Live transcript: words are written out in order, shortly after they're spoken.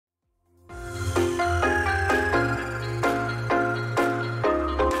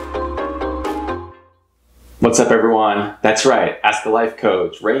What's up, everyone? That's right, Ask the Life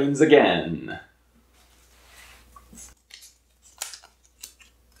Coach reigns again.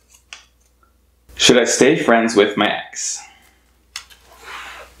 Should I stay friends with my ex?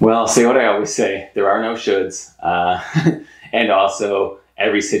 Well, say what I always say, there are no shoulds. And also,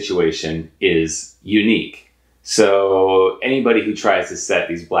 every situation is unique. So anybody who tries to set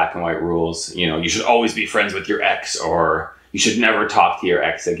these black and white rules, you should always be friends with your ex, or you should never talk to your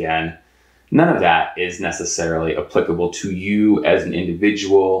ex again, none of that is necessarily applicable to you as an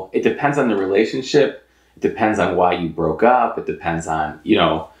individual. It depends on the relationship. It depends on why you broke up. It depends on,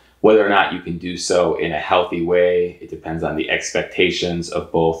 whether or not you can do so in a healthy way. It depends on the expectations of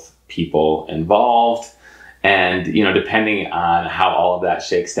both people involved. And, depending on how all of that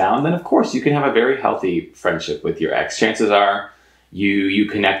shakes down, then of course you can have a very healthy friendship with your ex. Chances are you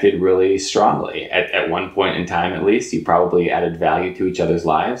connected really strongly. At one point in time, at least, you probably added value to each other's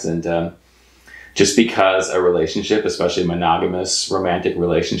lives. And just because a relationship, especially a monogamous romantic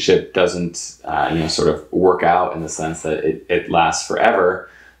relationship, doesn't sort of work out in the sense that it lasts forever,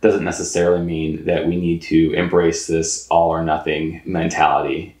 doesn't necessarily mean that we need to embrace this all or nothing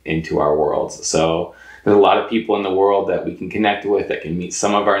mentality into our worlds. So there's a lot of people in the world that we can connect with that can meet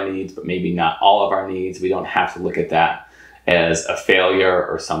some of our needs, but maybe not all of our needs. We don't have to look at that as a failure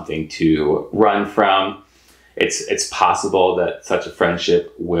or something to run from. It's possible that such a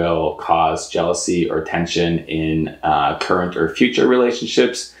friendship will cause jealousy or tension in current or future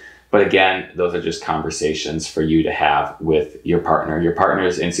relationships. But again, those are just conversations for you to have with your partner. Your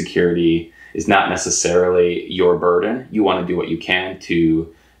partner's insecurity is not necessarily your burden. You want to do what you can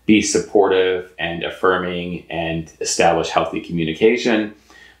to be supportive and affirming and establish healthy communication.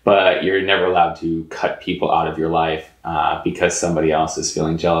 But you're never allowed to cut people out of your life because somebody else is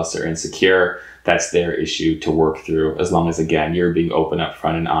feeling jealous or insecure. That's their issue to work through, as long as, again, you're being open,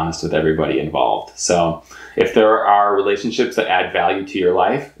 upfront, and honest with everybody involved. So if there are relationships that add value to your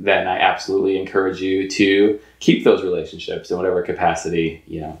life, then I absolutely encourage you to keep those relationships in whatever capacity,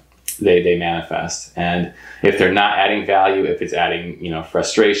 they manifest. And if they're not adding value, if it's adding,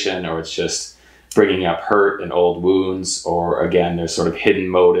 frustration, or it's just bringing up hurt and old wounds, or again, there's sort of hidden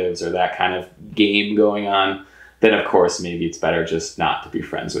motives or that kind of game going on, then of course, maybe it's better just not to be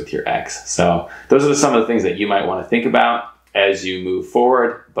friends with your ex. So those are some of the things that you might want to think about as you move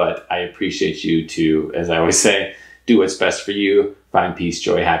forward. But I appreciate you to, as I always say, do what's best for you, find peace,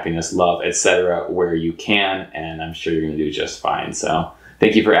 joy, happiness, love, etc. where you can, and I'm sure you're going to do just fine. So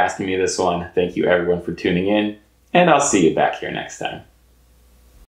thank you for asking me this one. Thank you everyone for tuning in, and I'll see you back here next time.